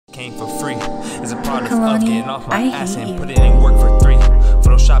came for free. It's a product of getting off my ass and putting in work for 3.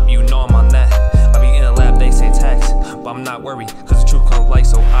 Photoshop, you know I'm on that. I be in the lab, they say tax, but I'm not worried, cause the truth comes light,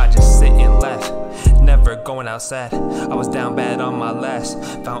 so I just sit and laugh. Never going outside, I was down bad on my last.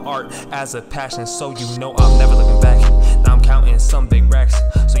 Found art as a passion, so you know I'm never looking back. Now I'm counting some big racks,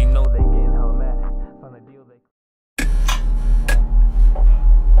 so you know they getting hella mad. Found a deal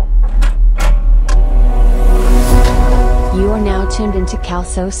You are now tuned into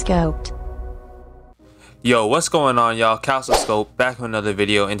Calsoscoped. Yo, what's going on, y'all? Calsoscoped back with another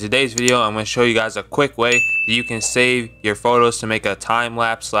video. In today's video, I'm going to show you guys a quick way that you can save your photos to make a time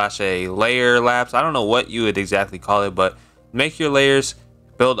lapse slash a layer lapse. I don't know what you would exactly call it, but make your layers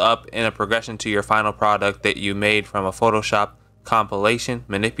build up in a progression to your final product that you made from a Photoshop compilation,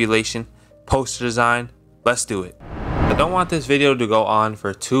 manipulation, poster design. Let's do it. I don't want this video to go on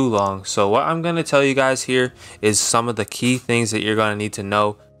for too long, so what I'm going to tell you guys here is some of the key things that you're going to need to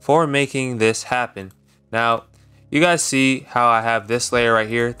know for making this happen. Now, you guys see how I have this layer right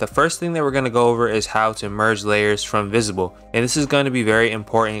here. The first thing that we're going to go over is how to merge layers from visible, and this is going to be very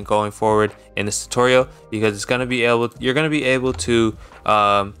important going forward in this tutorial, because it's going to be you're going to be able to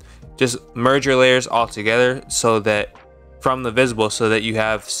just merge your layers all together so that from the visible, so that you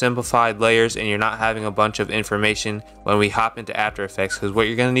have simplified layers and you're not having a bunch of information when we hop into After Effects, because what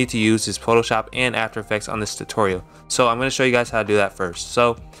you're going to need to use is Photoshop and After Effects on this tutorial. So I'm going to show you guys how to do that first.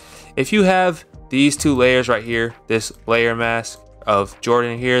 So if you have these two layers right here, this layer mask of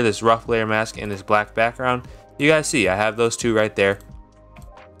Jordan here, this rough layer mask, and this black background, you guys see I have those two right there.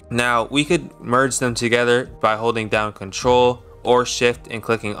 Now we could merge them together by holding down Control or Shift and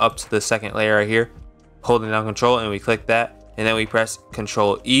clicking up to the second layer right here, holding down Control, and we click that, and then we press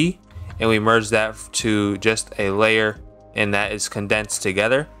Control E and we merge that to just a layer, and that is condensed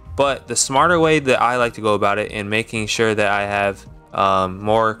together. But the smarter way that I like to go about it in making sure that I have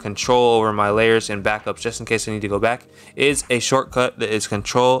more control over my layers and backups just in case I need to go back is a shortcut that is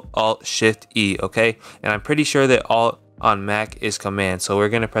Control Alt Shift E. Okay, and I'm pretty sure that Alt on Mac is Command, so we're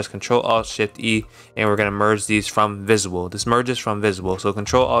going to press Control Alt Shift E and we're going to merge these from visible. This merges from visible, so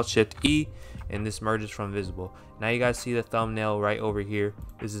Control Alt Shift E and this merges from visible. Now you guys see the thumbnail right over here.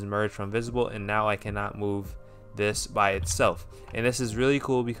 This is merged from visible, and now I cannot move this by itself. And this is really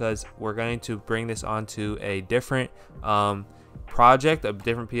cool because we're going to bring this onto a different project, a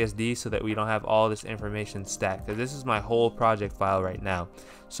different PSD, so that we don't have all this information stacked, because this is my whole project file right now.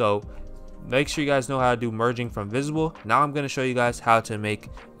 So make sure you guys know how to do merging from visible. Now I'm going to show you guys how to make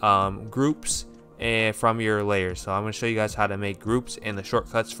groups from your layers. So I'm going to show you guys how to make groups and the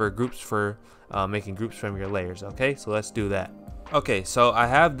shortcuts for groups for making groups from your layers. Okay, so let's do that. Okay, so I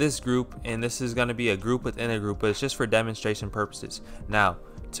have this group, and this is going to be a group within a group, but it's just for demonstration purposes. Now,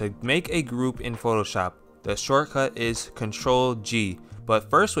 to make a group in Photoshop, the shortcut is Control G. But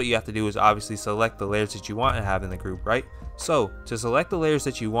first what you have to do is obviously select the layers that you want to have in the group, right? So to select the layers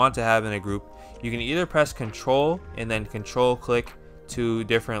that you want to have in a group, you can either press Control and then Control click to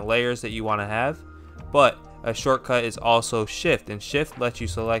different layers that you want to have. But a shortcut is also Shift, and Shift lets you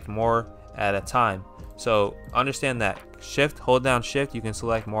select more at a time. So understand that. Hold down Shift, you can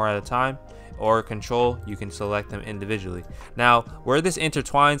select more at a time, or Control, you can select them individually. Now where this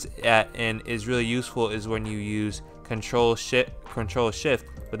intertwines at and is really useful is when you use Control Shift,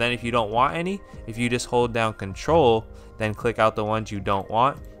 but then if you don't want any, if you just hold down Control then click out the ones you don't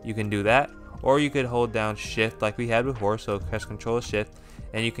want, you can do that. Or you could hold down Shift like we had before, so press Control Shift,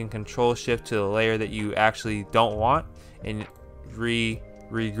 and you can Control Shift to the layer that you actually don't want and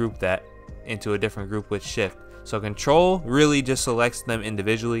regroup that into a different group with Shift. So Control really just selects them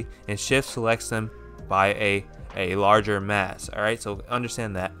individually, and Shift selects them by a larger mass. All right, so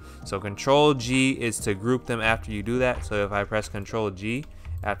understand that. So Control G is to group them after you do that. So if I press Control G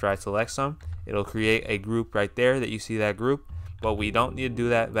after I select some, it'll create a group right there that you see that group. But we don't need to do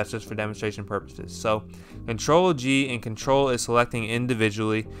that. That's just for demonstration purposes. So Control G and Control is selecting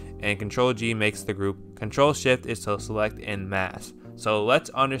individually, and Control G makes the group. Control Shift is to select en masse. So let's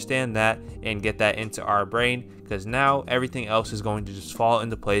understand that and get that into our brain, because now everything else is going to just fall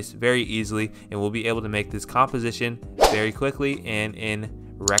into place very easily, and we'll be able to make this composition very quickly and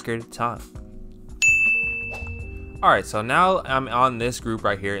in record time. Alright, so now I'm on this group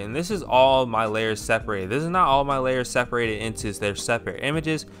right here, and this is all my layers separated. This is not all my layers separated into their separate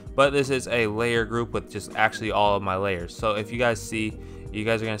images, but this is a layer group with just actually all of my layers. So if you guys see, you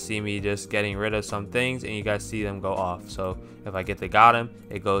guys are going to see me just getting rid of some things, and you guys see them go off. So if I get the bottom,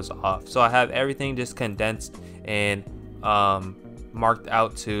 it goes off. So I have everything just condensed and marked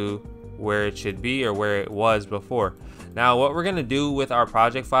out to where it should be or where it was before. Now what we're gonna do with our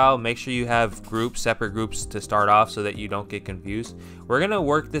project file, make sure you have groups, separate groups to start off so that you don't get confused. We're gonna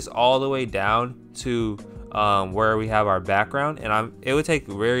work this all the way down to where we have our background, and it would take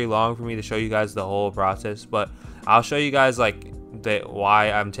very long for me to show you guys the whole process, but I'll show you guys like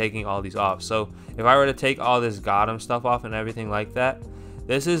why I'm taking all these off. So if I were to take all this Gotham stuff off and everything like that,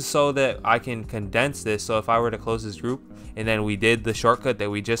 this is so that I can condense this. So if I were to close this group and then we did the shortcut that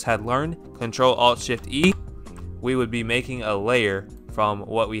we just had learned, Control Alt Shift E, we would be making a layer from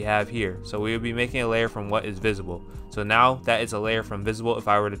what we have here. So we would be making a layer from what is visible. So now that is a layer from visible. If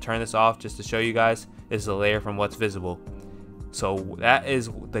I were to turn this off just to show you guys, it's a layer from what's visible. So that is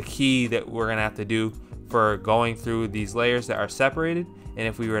the key that we're gonna have to do for going through these layers that are separated. And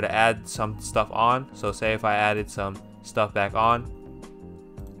if we were to add some stuff on, so say if I added some stuff back on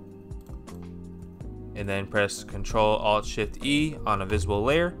and then press Control Alt Shift E on a visible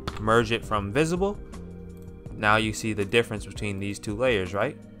layer, merge it from visible, now you see the difference between these two layers,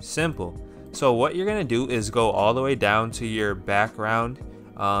 right? Simple. So what you're gonna do is go all the way down to your background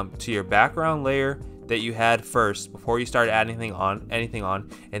layer that you had first before you start adding anything on,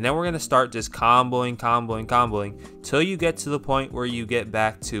 and then we're gonna start just comboing till you get to the point where you get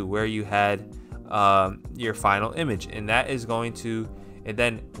back to where you had your final image, and that is going to. And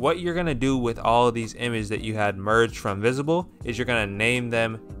then what you're gonna do with all of these images that you had merged from visible is you're gonna name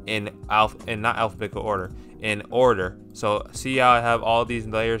them in not alphabetical order, in order. So see how I have all these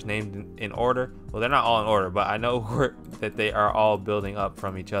layers named in order? Well, they're not all in order, but I know that they are all building up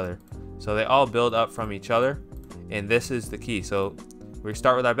from each other. So they all build up from each other, and this is the key. So we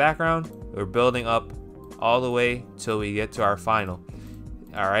start with our background, we're building up all the way till we get to our final.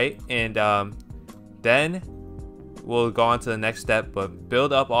 All right, and then we'll go on to the next step, but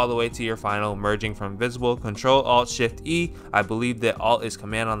build up all the way to your final, merging from visible. Control Alt Shift E. I believe that Alt is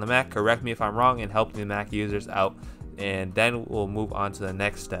Command on the Mac. Correct me if I'm wrong and help the Mac users out. And then we'll move on to the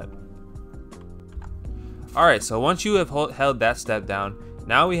next step. All right, so once you have held that step down,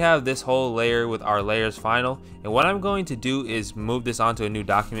 now we have this whole layer with our layers final. And what I'm going to do is move this onto a new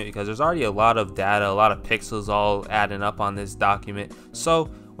document because there's already a lot of data, a lot of pixels all adding up on this document. So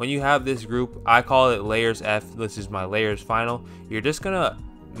when you have this group, I call it layers F. This is my layers final. You're just gonna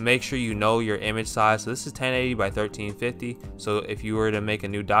make sure you know your image size. So this is 1080 by 1350. So if you were to make a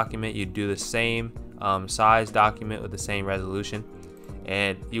new document, you'd do the same size document with the same resolution,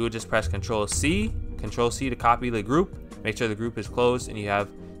 and you would just press Control C to copy the group. Make sure the group is closed and you have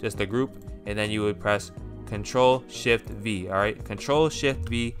just the group, and then you would press Control Shift V. All right, Control Shift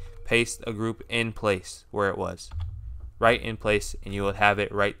V, paste a group in place where it was. Right in place, and you will have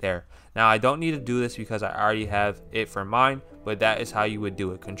it right there. Now I don't need to do this because I already have it for mine, but that is how you would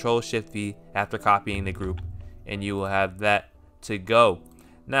do it. Control Shift V after copying the group, and you will have that to go.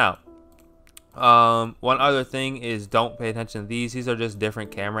 Now one other thing is, don't pay attention to these are just different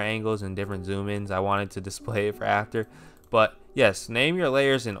camera angles and different zoom ins. I wanted to display it for after, but yes, name your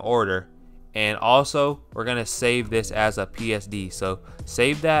layers in order. And also we're gonna save this as a PSD, so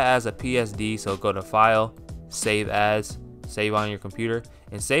save that as a PSD. So go to File, Save As, save on your computer,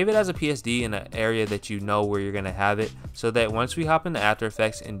 and save it as a PSD in an area that you know where you're gonna have it, so that once we hop into After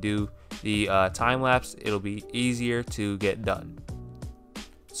Effects and do the time lapse, it'll be easier to get done.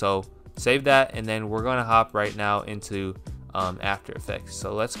 So save that, and then we're gonna hop right now into After Effects.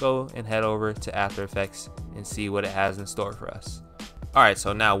 So let's go and head over to After Effects and see what it has in store for us. Alright,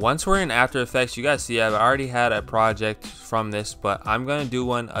 so now once we're in After Effects, you guys see I've already had a project from this, but I'm gonna do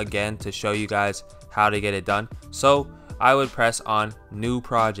one again to show you guys how to get it done. So I would press on New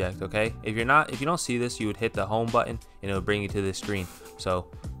Project. Okay, if you don't see this, you would hit the home button and it'll bring you to this screen. So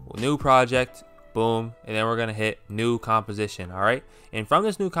New Project, boom, and then we're gonna hit New Composition. All right, and from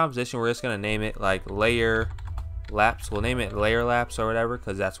this new composition, we're just gonna name it like Layer Lapse. We'll name it Layer Lapse or whatever,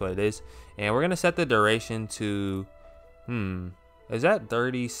 because that's what it is. And we're gonna set the duration to is that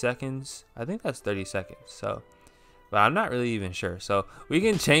 30 seconds? I think that's 30 seconds. So, but I'm not really even sure. So we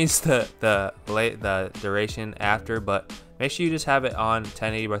can change the duration after, but make sure you just have it on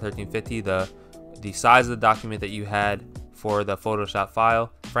 1080 by 1350. The size of the document that you had for the Photoshop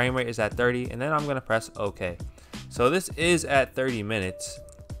file. Frame rate is at 30, and then I'm gonna press OK. So this is at 30 minutes,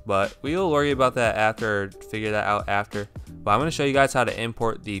 but we will worry about that after, figure that out after. But I'm gonna show you guys how to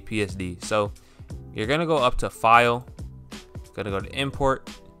import the PSD. So you're gonna go up to File, gonna go to Import,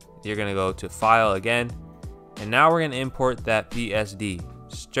 you're gonna go to File again, and now we're gonna import that PSD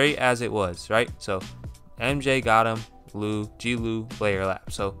straight as it was, right? So MJ Gotham Glue Layer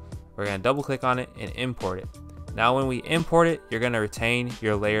Lapse. So we're gonna double click on it and import it. Now when we import it, you're gonna retain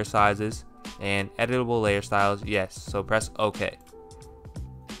your layer sizes and editable layer styles, yes. So press OK.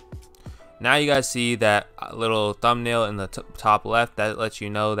 Now you guys see that little thumbnail in the top left that lets you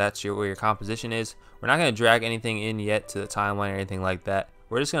know that's where your composition is. We're not going to drag anything in yet to the timeline or anything like that.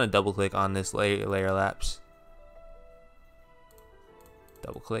 We're just going to double click on this layer lapse.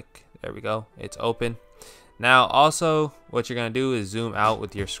 Double click. There we go. It's open. Now also what you're going to do is zoom out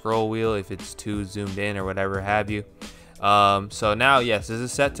with your scroll wheel if it's too zoomed in or whatever have you. So now, yes, this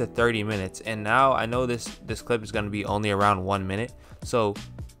is set to 30 minutes. And now I know this clip is going to be only around 1 minute. So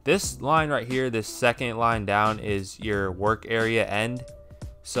this line right here, this second line down, is your work area end.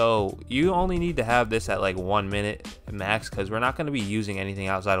 So you only need to have this at like 1 minute max, because we're not going to be using anything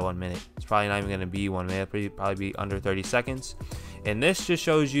outside of 1 minute. It's probably not even going to be 1 minute, probably be under 30 seconds. And this just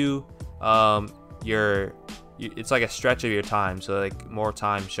shows you it's like a stretch of your time, so like more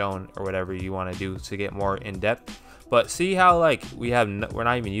time shown or whatever you want to do to get more in depth. But see how like we're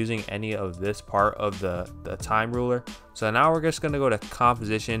not even using any of this part of the time ruler. So now we're just going to go to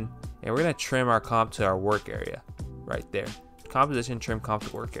composition, and we're going to trim our comp to our work area right there. Composition, trim comp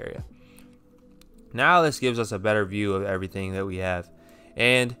to work area. Now this gives us a better view of everything that we have.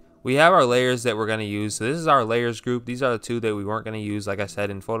 And we have our layers that we're going to use. So this is our layers group. These are the two that we weren't going to use, like I said,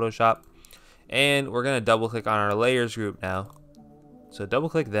 in Photoshop. And we're going to double click on our layers group now. So double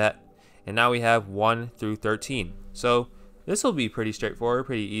click that. And now we have 1 through 13. So this will be pretty straightforward,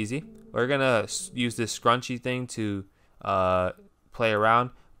 pretty easy. We're going to use this scrunchy thing to play around.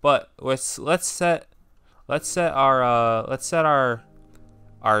 But let's set our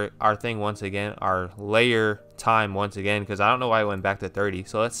thing once again, our layer time once again, because I don't know why it went back to 30.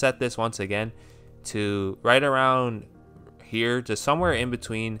 So let's set this once again to right around here, just somewhere in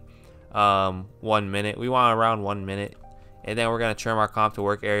between 1 minute. We want around 1 minute. And then we're going to trim our comp to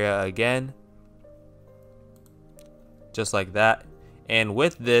work area again, just like that. And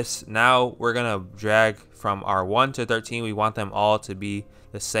with this, now we're going to drag from our 1 to 13. We want them all to be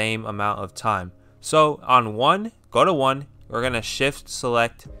the same amount of time. So on 1, go to 1, we're going to shift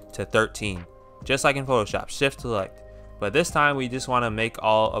select to 13, just like in Photoshop, shift select. But this time we just want to make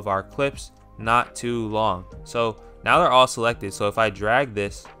all of our clips not too long. So now they're all selected. So if I drag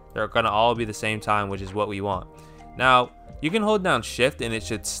this, they're going to all be the same time, which is what we want. Now you can hold down shift and it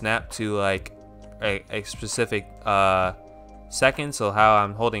should snap to like a specific second. So how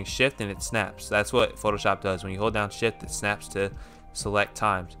I'm holding shift and it snaps. That's what Photoshop does. When you hold down shift, it snaps to select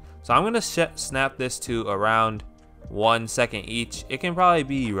times. So I'm going to snap this to around 1 second each. It can probably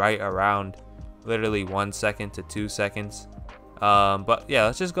be right around literally 1 second to 2 seconds. But yeah,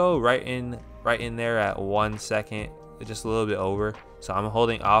 let's just go right in there at 1 second, just a little bit over. So I'm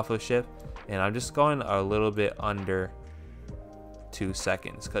holding off of shift and I'm just going a little bit under 2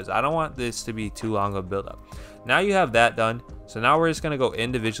 seconds because I don't want this to be too long of a build up. Now you have that done. So now we're just going to go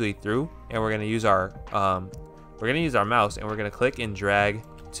individually through, and we're going to use our mouse, and we're going to click and drag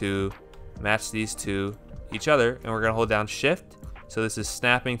to match these to each other, and we're going to hold down shift. So this is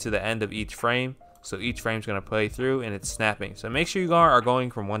snapping to the end of each frame. So each frame is going to play through and it's snapping. So make sure you are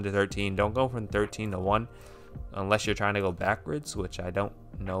going from 1 to 13. Don't go from 13 to 1 unless you're trying to go backwards, which I don't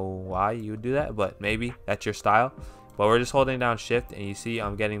know why you would do that, but maybe that's your style. But we're just holding down shift, and you see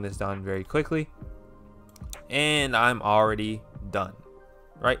I'm getting this done very quickly, and I'm already done,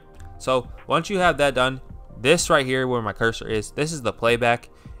 right? So once you have that done, this right here where my cursor is, this is the playback,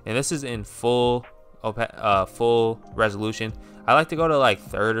 and this is in full resolution. I like to go to like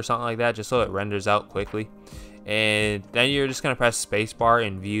third or something like that, just so it renders out quickly. And then you're just gonna press spacebar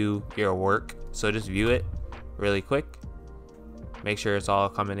and view your work. So just view it really quick. Make sure it's all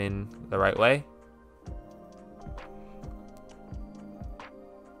coming in the right way.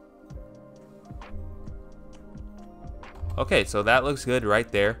 Okay, so that looks good right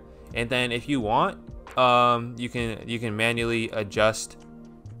there. And then if you want, you can manually adjust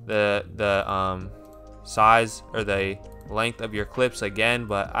the size or the length of your clips again,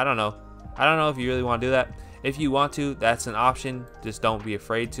 but I don't know if you really want to do that. If you want to, that's an option. Just don't be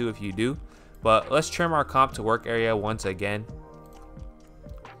afraid to if you do. But let's trim our comp to work area once again.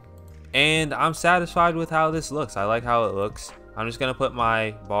 And I'm satisfied with how this looks. I like how it looks. I'm just gonna put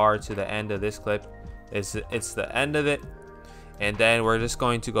my bar to the end of this clip. It's the end of it. And then we're just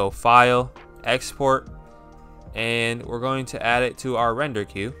going to go file, export, and we're going to add it to our render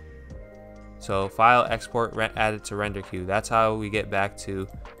queue. So file, export, add it to render queue. That's how we get back to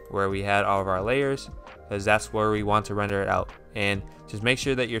where we had all of our layers, because that's where we want to render it out. And just make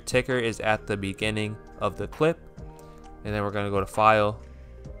sure that your ticker is at the beginning of the clip. And then we're going to go to file,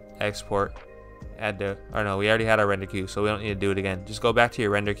 export, add to, or no, we already had our render queue, so we don't need to do it again. Just go back to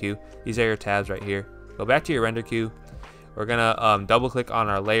your render queue. These are your tabs right here. Go back to your render queue. We're gonna double click on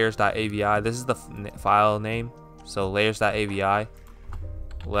our layers.avi. This is the file name, so layers.avi.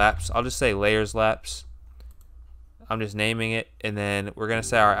 lapse. I'll just say layers lapse. I'm just naming it, and then we're gonna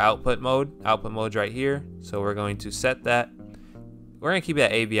set our output mode. Output mode's right here, so we're going to set that. We're gonna keep it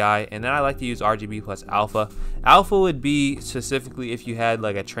at AVI, and then I like to use RGB plus alpha. Alpha would be specifically if you had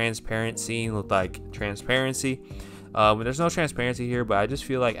like a transparent scene with like transparency. There's no transparency here, but I just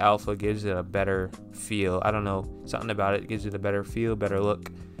feel like alpha gives it a better feel. I don't know, something about it gives it a better feel, better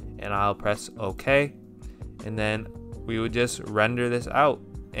look. And I'll press OK, and then we would just render this out,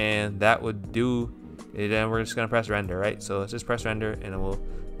 and that would do it. Then we're just gonna press render, right? So let's just press render, and then we'll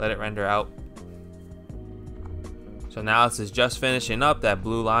let it render out. So now this is just finishing up. That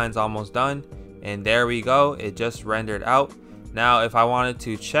blue line's almost done, and there we go. It just rendered out. Now if I wanted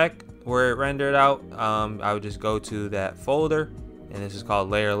to check where it rendered out, I would just go to that folder, and this is called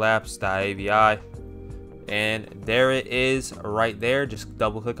layerlapse.avi, and there it is right there. Just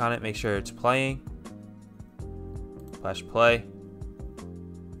double click on it, make sure it's playing, play,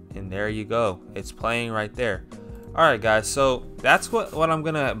 and there you go, it's playing right there. Alright guys, so that's what I'm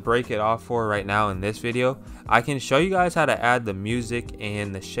gonna break it off for right now in this video. I can show you guys how to add the music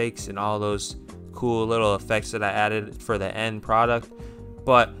and the shakes and all those cool little effects that I added for the end product,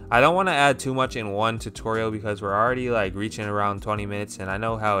 but I don't want to add too much in one tutorial because we're already like reaching around 20 minutes, and I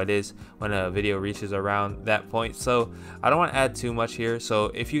know how it is when a video reaches around that point, so I don't want to add too much here. So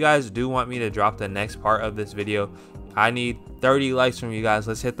if you guys do want me to drop the next part of this video, I need 30 likes from you guys.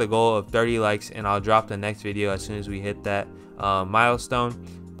 Let's hit the goal of 30 likes, and I'll drop the next video as soon as we hit that milestone.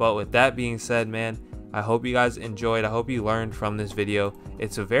 But with that being said, man, I hope you guys enjoyed. I hope you learned from this video.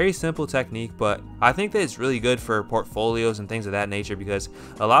 It's a very simple technique, but I think that it's really good for portfolios and things of that nature, because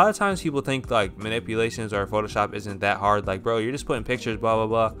a lot of times people think like manipulations or Photoshop isn't that hard. Like, bro, you're just putting pictures, blah, blah,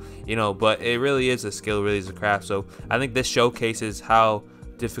 blah, you know, but it really is a skill, really is a craft. So I think this showcases how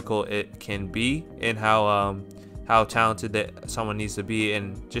difficult it can be, and how talented that someone needs to be,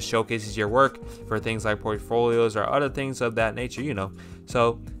 and just showcases your work for things like portfolios or other things of that nature, you know.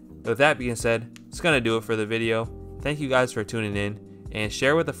 So with that being said, it's gonna do it for the video. Thank you guys for tuning in, and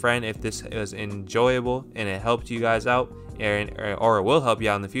share with a friend if this was enjoyable and it helped you guys out, or it will help you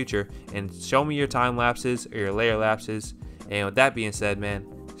out in the future. And show me your time lapses or your layer lapses. And with that being said, man,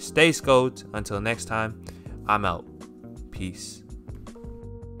 stay scoped. Until next time, I'm out. Peace.